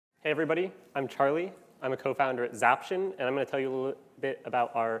Hey everybody, I'm Charlie. I'm a co-founder at Zaption, and I'm going to tell you a little bit about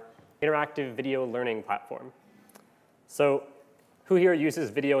our interactive video learning platform. So who here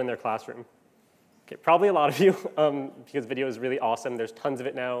uses video in their classroom? Okay, probably a lot of you, because video is really awesome. There's tons of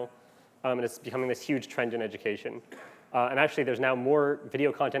it now, and it's becoming this huge trend in education. And actually, there's now more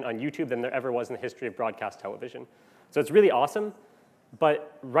video content on YouTube than there ever was in the history of broadcast television. So it's really awesome,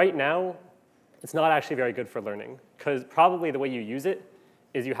 but right now, it's not actually very good for learning, because probably the way you use it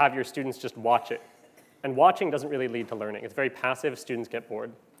is you have your students just watch it. And watching doesn't really lead to learning. It's very passive. Students get bored.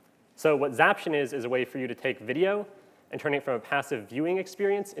 So what Zaption is a way for you to take video and turn it from a passive viewing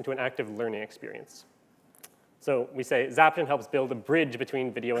experience into an active learning experience. So we say Zaption helps build a bridge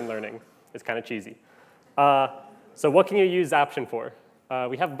between video and learning. It's kind of cheesy. So what can you use Zaption for?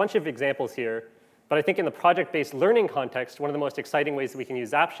 We have a bunch of examples here. But I think in the project-based learning context, one of the most exciting ways that we can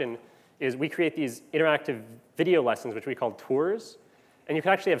use Zaption is we create these interactive video lessons, which we call tours. And you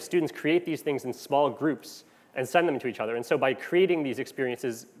can actually have students create these things in small groups and send them to each other. And so by creating these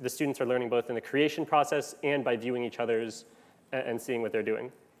experiences, the students are learning both in the creation process and by viewing each other's and seeing what they're doing.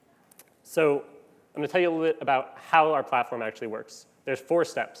 So I'm going to tell you a little bit about how our platform actually works. There's 4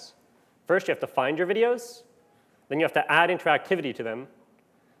 steps. First, you have to find your videos. Then you have to add interactivity to them.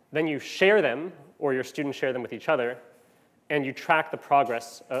 Then you share them, or your students share them with each other. And you track the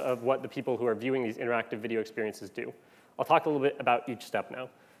progress of what the people who are viewing these interactive video experiences do. I'll talk a little bit about each step now.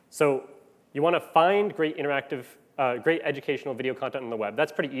 So you want to find great interactive, great educational video content on the web.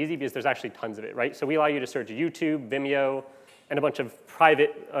 That's pretty easy because there's actually tons of it, right? So we allow you to search YouTube, Vimeo, and a bunch of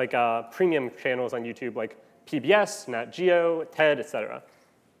private, like premium channels on YouTube, like PBS, Nat Geo, TED, et cetera.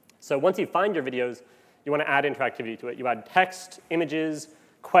 So once you find your videos, you want to add interactivity to it. You add text, images,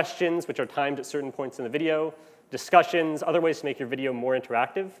 questions, which are timed at certain points in the video, discussions, other ways to make your video more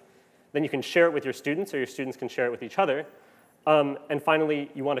interactive. Then you can share it with your students, or your students can share it with each other. And finally,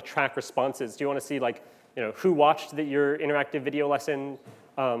 you want to track responses. Do you want to see like, who watched your interactive video lesson?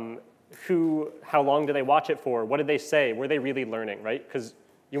 How long did they watch it for? What did they say? Were they really learning, right? Because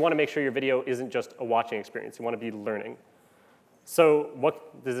you want to make sure your video isn't just a watching experience. You want to be learning. So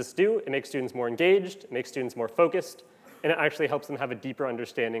what does this do? It makes students more engaged. It makes students more focused. And it actually helps them have a deeper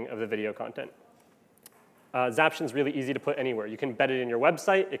understanding of the video content. Zaption's really easy to put anywhere. You can embed it in your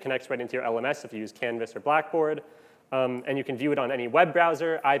website. It connects right into your LMS if you use Canvas or Blackboard. And you can view it on any web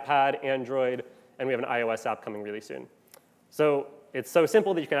browser, iPad, Android, and we have an iOS app coming really soon. So it's so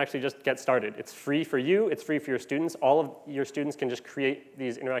simple that you can actually just get started. It's free for you. It's free for your students. All of your students can just create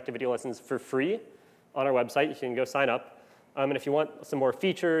these interactive video lessons for free on our website. You can go sign up. And if you want some more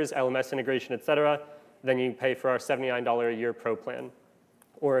features, LMS integration, et cetera, then you pay for our $79 a year pro plan.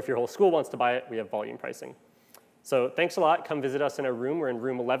 Or if your whole school wants to buy it, we have volume pricing. So thanks a lot. Come visit us in our room. We're in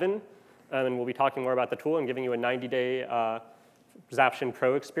room 11. And we'll be talking more about the tool and giving you a 90-day Zaption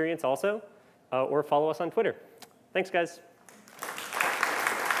Pro experience also. Or follow us on Twitter. Thanks, guys.